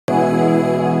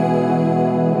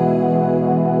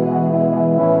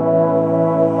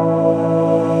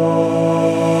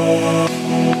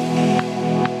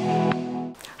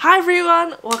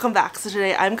welcome back. So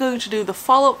today I'm going to do the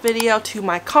follow-up video to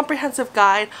my comprehensive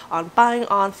guide on buying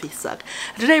on Facebook.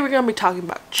 And today we're going to be talking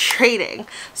about trading.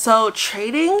 So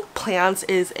trading plants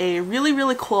is a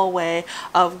really cool way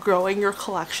of growing your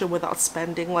collection without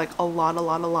spending like a lot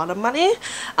of money.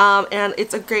 And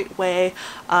it's a great way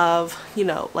of, you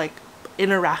know, like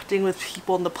interacting with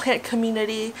people in the plant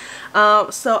community.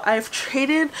 So I've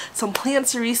traded some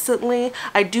plants recently.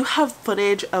 I do have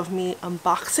footage of me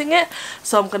unboxing it,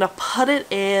 so I'm gonna put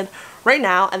it in right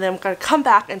now, and then I'm gonna come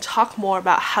back and talk more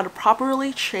about how to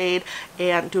properly trade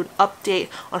and do an update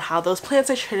on how those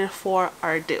plants I traded for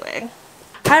are doing.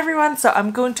 Hi everyone, so I'm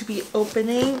going to be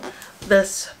opening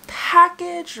this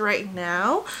package right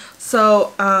now.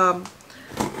 So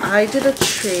I did a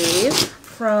trade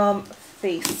from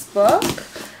Facebook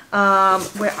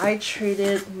where I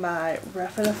traded my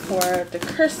Raphanophora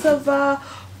decursiva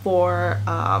for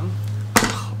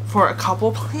a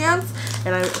couple plants,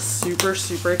 and I'm super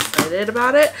excited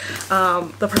about it.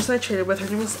 The person I traded with, her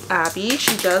name is Abby.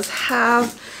 She does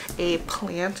have a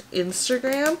plant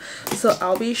Instagram, so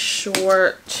I'll be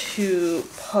sure to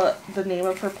put the name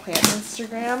of her plant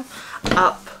Instagram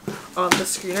up on the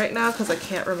screen right now because I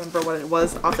can't remember what it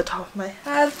was off the top of my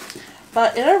head.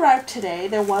 But it arrived today.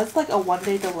 There was like a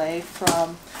 1-day delay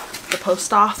from the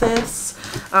post office,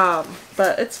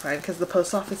 but it's fine because the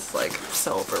post office is like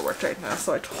so overworked right now,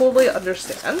 so I totally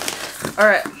understand.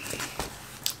 Alright,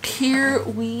 here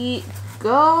we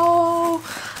go.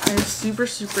 I'm super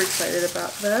excited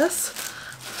about this.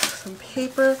 Some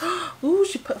paper. Ooh,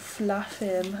 she put fluff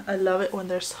in. I love it when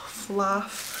there's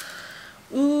fluff.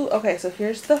 Ooh, okay, so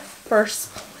here's the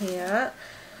first plant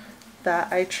that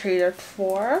I traded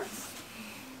for.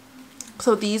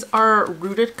 So these are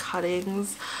rooted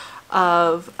cuttings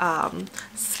of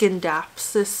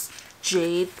Scindapsus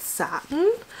Jade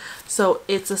Satin. So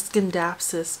it's a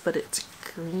Scindapsus, but it's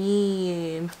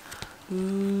green.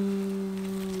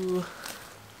 Ooh.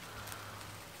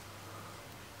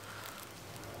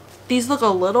 These look a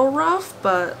little rough,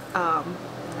 but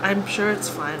I'm sure it's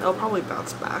fine. It'll probably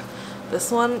bounce back.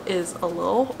 This one is a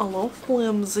little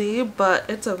flimsy, but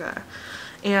it's okay.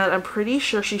 And I'm pretty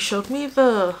sure she showed me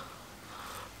the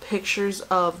pictures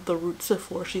of the roots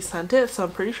before she sent it, so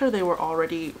I'm pretty sure they were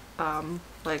already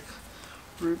like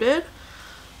rooted.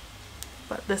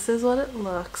 But this is what it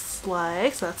looks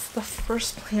like. So that's the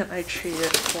first plant I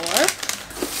traded for.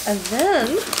 And then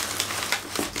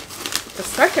the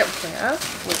second plant,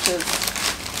 which is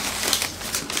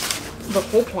the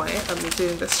whole point of me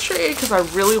doing this trade, because I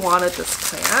really wanted this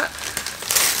plant.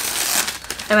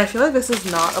 And I feel like this is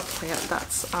not a plant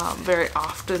that's very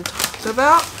often talked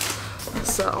about.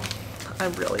 So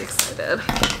I'm really excited.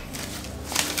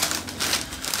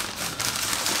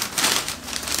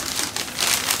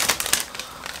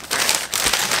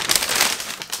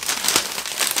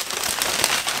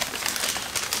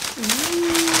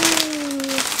 Ooh.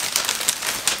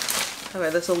 Okay,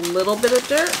 there's a little bit of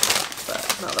dirt, but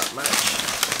not that much.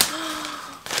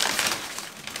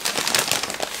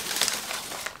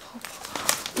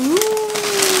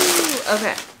 Ooh,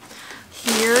 okay,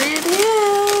 here it is.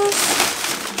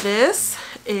 This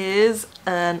is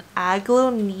an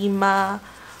Aglaonema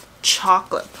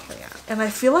chocolate plant, and I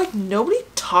feel like nobody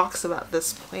talks about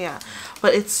this plant,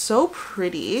 but it's so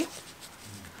pretty.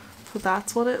 So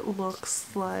that's what it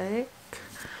looks like.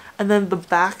 And then the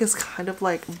back is kind of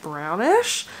like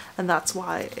brownish, and that's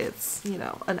why it's, you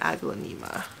know, an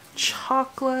Aglaonema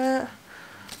chocolate.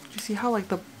 Do you see how like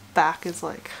the back is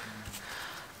like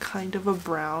kind of a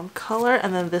brown color?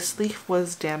 And then this leaf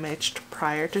was damaged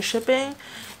prior to shipping,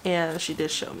 and she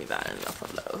did show me that in the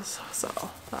photos,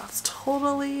 so that's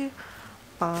totally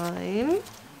fine.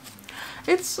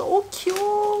 It's so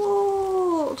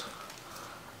cute.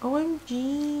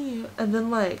 OMG. And then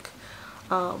like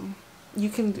you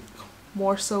can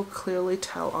more so clearly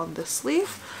tell on this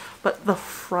leaf, but the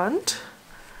front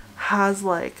has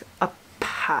like a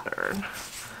pattern.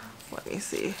 Let me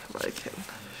see if I can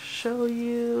show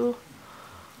you.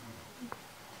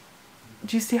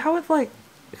 Do you see how it like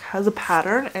has a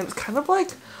pattern, and it's kind of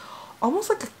like almost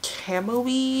like a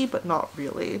camo-y, but not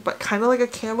really, but kind of like a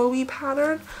camo-y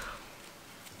pattern.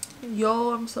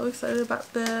 Yo, I'm so excited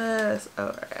about this.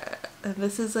 Alright, and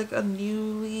this is like a new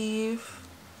leaf.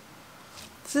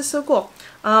 This is so cool.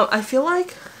 I feel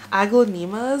like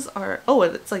Aglaonemas are, oh,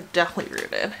 and it's like definitely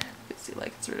rooted. You see,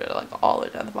 like it's rooted like all the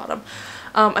way down the bottom.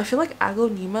 I feel like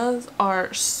Aglaonemas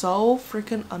are so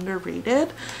freaking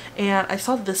underrated, and I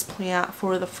saw this plant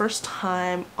for the first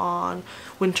time on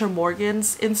Winter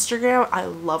Morgan's Instagram. I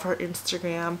love her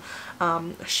Instagram.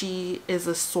 She is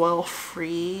a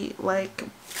soil-free like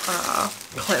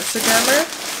plant Instagrammer,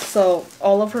 So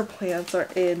all of her plants are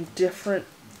in different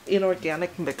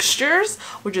inorganic mixtures,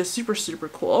 which is super, super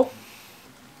cool.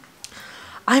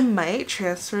 I might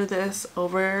transfer this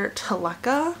over to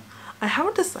LECA. I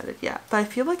haven't decided yet, but I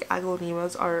feel like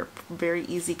aglaonemas are very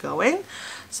easygoing.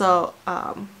 So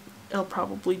it'll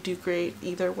probably do great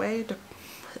either way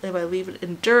if I leave it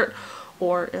in dirt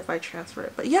or if I transfer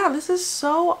it. But yeah, this is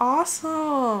so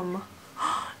awesome.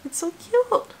 It's so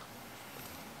cute.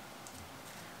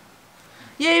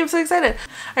 Yay, I'm so excited.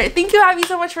 Alright, thank you, Abby,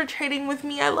 so much for trading with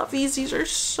me. I love these. These are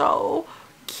so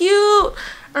cute.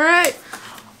 Alright.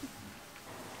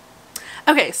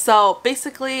 Okay, so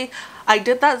basically I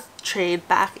did that trade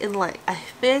back in like, I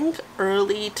think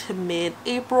early to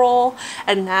mid-April,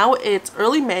 and now it's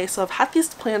early May, so I've had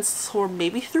these plants for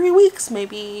maybe 3 weeks,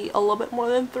 maybe a little bit more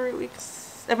than 3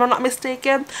 weeks if I'm not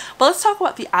mistaken. But let's talk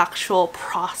about the actual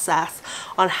process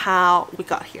on how we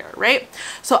got here, right?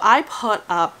 So I put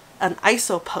up an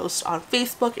ISO post on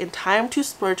Facebook in time to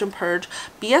splurge and purge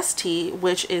BST,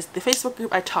 which is the Facebook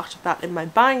group I talked about in my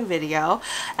buying video,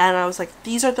 and I was like,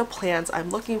 these are the plants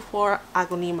I'm looking for: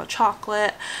 Aglaonema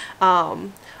chocolate,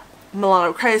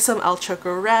 Milano Chrysum, El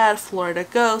Choco Red, Florida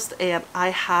Ghost, and I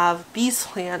have these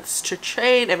plants to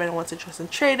trade if anyone's interested in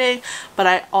trading. But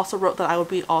I also wrote that I would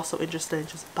be also interested in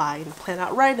just buying the plant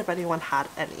outright if anyone had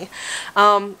any.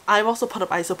 I've also put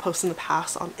up ISO posts in the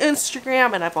past on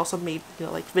Instagram, and I've also made, you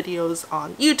know, like videos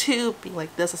on YouTube being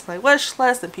like, this is my wish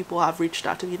list, and people have reached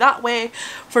out to me that way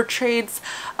for trades.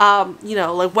 You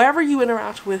know, like wherever you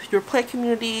interact with your plant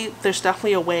community, there's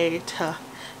definitely a way to,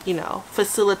 you know,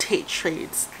 facilitate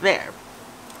trades there.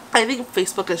 I think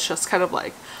Facebook is just kind of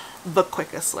like the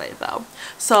quickest way though.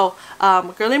 So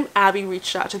a girl named Abby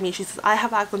reached out to me. She says, I have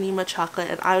Aglaonema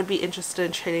chocolate and I would be interested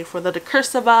in trading for the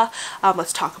decursiva.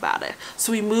 Let's talk about it.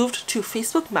 So we moved to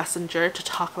Facebook Messenger to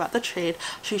talk about the trade.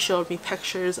 She showed me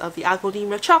pictures of the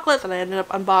Aglaonema chocolate that I ended up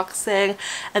unboxing,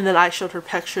 and then I showed her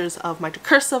pictures of my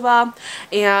decursiva.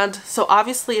 And so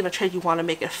obviously in a trade you want to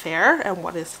make it fair, and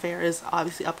what is fair is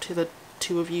obviously up to the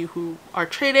two of you who are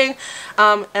trading.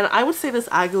 And I would say this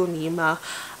Aglaonema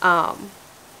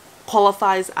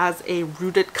qualifies as a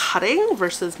rooted cutting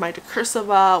versus my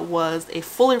decursiva was a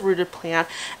fully rooted plant,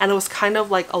 and it was kind of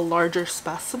like a larger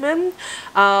specimen.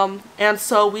 And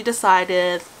so we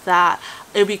decided that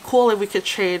it would be cool if we could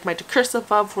trade my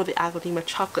decursiva for the Aglaonema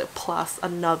chocolate plus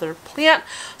another plant.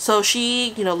 So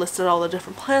she, you know, listed all the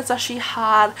different plants that she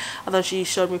had, and then she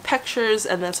showed me pictures,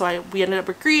 and then so we ended up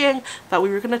agreeing that we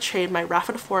were going to trade my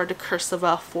Raphidiflora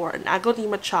decursiva for an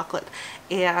Aglaonema chocolate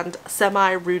and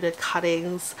semi-rooted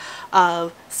cuttings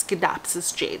of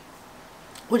Scindapsus jade,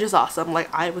 which is awesome.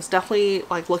 Like, I was definitely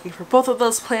like looking for both of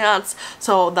those plants,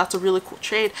 so that's a really cool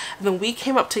trade. And then we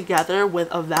came up together with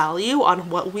a value on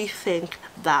what we think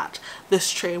that this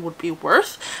trade would be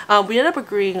worth. We ended up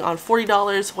agreeing on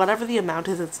 $40. Whatever the amount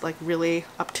is, it's like really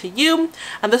up to you.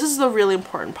 And this is the really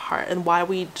important part, and why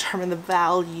we determine the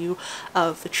value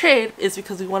of the trade is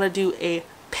because we want to do a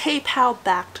PayPal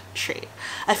backed trade.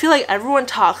 I feel like everyone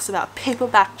talks about PayPal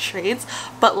backed trades,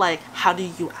 but like, how do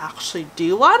you actually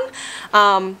do one?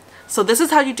 So this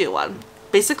is how you do one.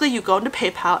 Basically, you go into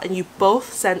PayPal and you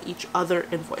both send each other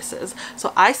invoices.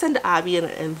 So I send Abby an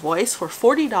invoice for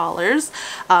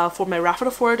 $40 for my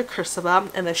Raphidiflora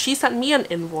decursiva, and then she sent me an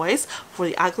invoice for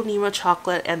the Aglaonema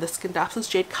chocolate and the Scindapsus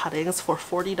jade cuttings for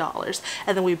 $40,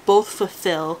 and then we both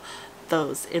fulfill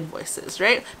those invoices,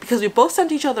 right? Because we both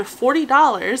sent each other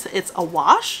 $40, it's a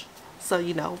wash. So,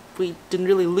 you know, we didn't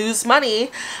really lose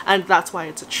money, and that's why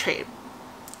it's a trade.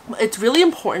 It's really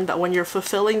important that when you're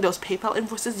fulfilling those PayPal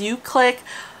invoices, you click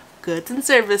goods and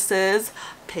services,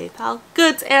 PayPal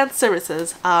goods and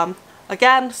services.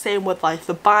 Again, same with like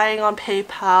the buying on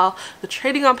PayPal, the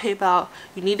trading on PayPal,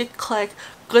 you need to click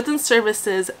goods and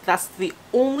services. That's the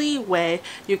only way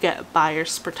you get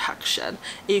buyer's protection.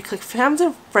 If you click friends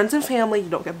and family, you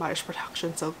don't get buyer's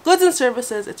protection. So goods and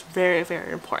services, it's very,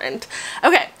 very important.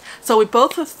 Okay, so we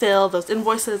both fulfill those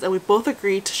invoices and we both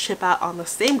agreed to ship out on the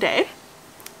same day.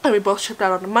 And we both shipped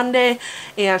out on a Monday,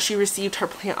 and she received her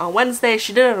plant on Wednesday.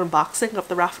 She did an unboxing of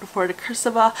the Raphidiflora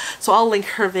decursiva, so I'll link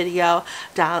her video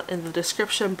down in the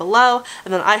description below.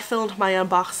 And then I filmed my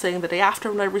unboxing the day after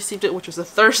when I received it, which was a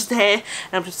Thursday, and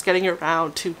I'm just getting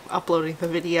around to uploading the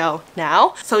video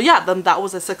now. So yeah, then that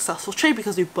was a successful trade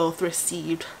because we both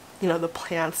received you know, the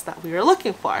plants that we were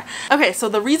looking for. Okay, so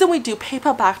the reason we do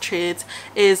PayPal back trades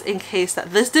is in case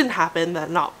that this didn't happen, that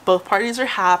not both parties are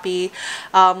happy.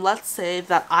 Let's say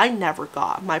that I never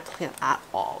got my plant at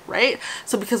all, right?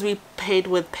 So because we paid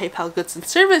with PayPal goods and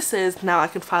services, now I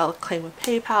can file a claim with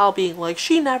PayPal being like,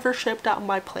 she never shipped out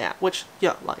my plant, which,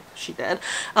 yeah, like she did,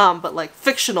 but like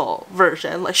fictional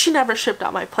version, like she never shipped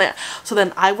out my plant. So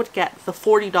then I would get the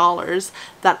 $40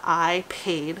 that I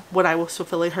paid when I was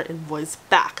fulfilling her invoice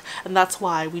back. And that's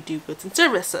why we do goods and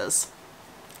services.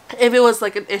 If it was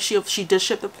like an issue if she did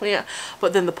ship the plant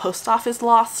but then the post office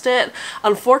lost it,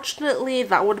 unfortunately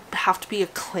that would have to be a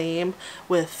claim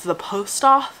with the post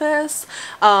office,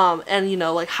 and you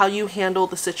know, like how you handle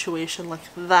the situation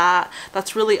like that,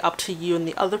 that's really up to you and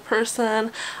the other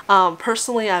person.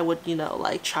 Personally, I would, you know,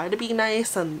 like try to be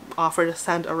nice and offer to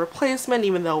send a replacement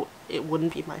even though it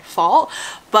wouldn't be my fault,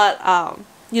 but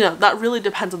you know, that really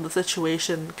depends on the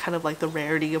situation, kind of like the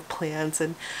rarity of plants,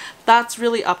 and that's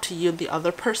really up to you and the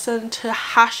other person to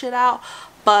hash it out.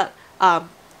 But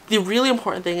the really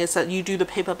important thing is that you do the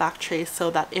PayPal back trace so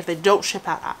that if they don't ship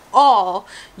out at all,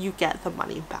 you get the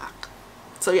money back.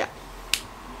 So yeah.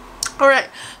 Alright,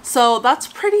 so that's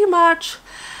pretty much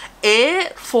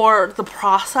it for the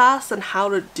process and how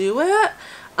to do it.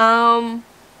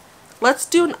 Let's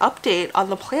do an update on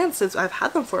the plants since I've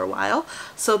had them for a while.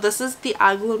 So this is the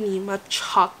Aglaonema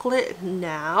chocolate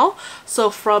now. So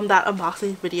from that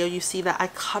unboxing video, you see that I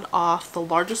cut off the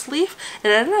largest leaf. It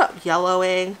ended up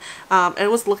yellowing, and it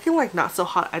was looking like not so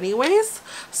hot anyways.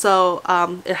 So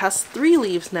it has 3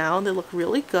 leaves now and they look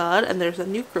really good, and there's a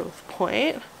new growth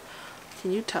point.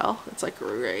 Can you tell? It's like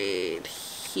right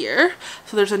here.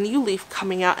 So there's a new leaf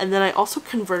coming out, and then I also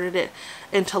converted it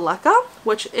into LECA,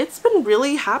 which it's been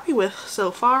really happy with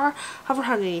so far. Haven't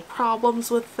had any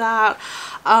problems with that.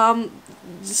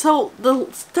 So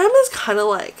the stem is kind of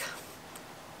like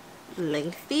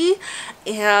lengthy,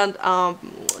 and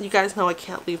you guys know I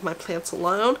can't leave my plants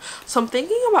alone, so I'm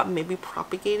thinking about maybe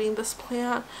propagating this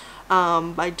plant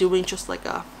by doing just like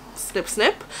a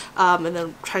snip, and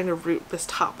then trying to root this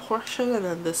top portion, and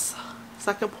then this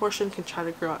second portion can try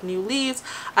to grow out new leaves.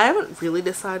 I haven't really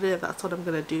decided if that's what I'm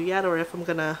gonna do yet, or if I'm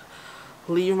gonna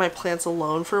leave my plants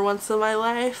alone for once in my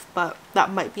life, but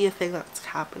that might be a thing that's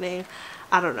happening.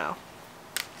 I don't know.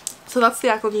 So that's the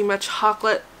Aglaonema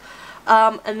chocolate.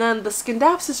 And then the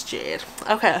Scindapsus jade.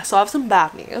 Okay, so I have some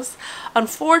bad news.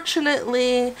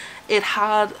 Unfortunately, it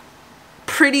had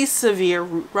pretty severe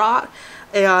root rot,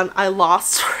 and I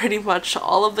lost pretty much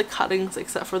all of the cuttings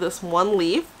except for this one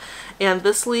leaf, and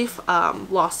this leaf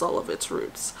lost all of its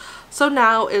roots. So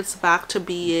now it's back to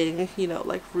being, you know,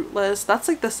 like rootless. That's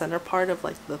like the center part of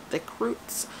like the thick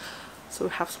roots. So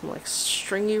we have some like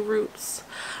stringy roots.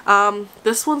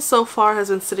 This one so far has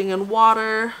been sitting in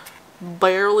water,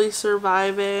 barely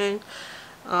surviving.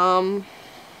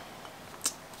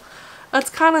 It's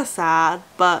kind of sad,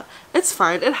 but it's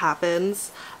fine. It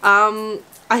happens.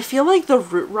 I feel like the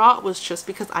root rot was just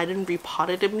because I didn't repot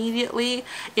it immediately,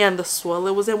 and the soil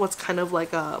it was in was kind of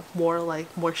like a more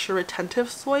like moisture retentive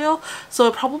soil, so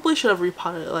I probably should have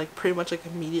repotted it like pretty much like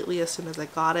immediately as soon as I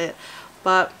got it,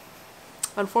 but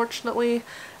unfortunately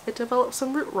it developed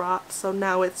some root rot, so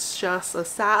now it's just a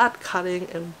sad cutting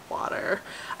in water.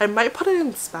 I might put it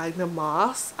in sphagnum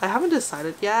moss. I haven't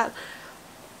decided yet,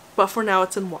 but for now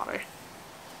it's in water.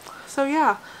 So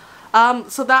yeah,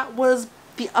 so that was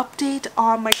the update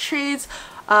on my trades.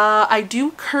 I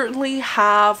do currently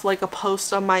have like a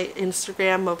post on my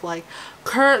Instagram of like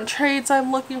current trades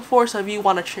I'm looking for, so if you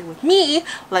want to trade with me,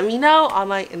 let me know on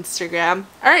my Instagram.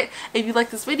 Alright, if you like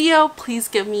this video, please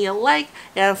give me a like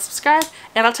and subscribe,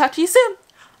 and I'll talk to you soon.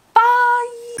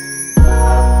 Bye!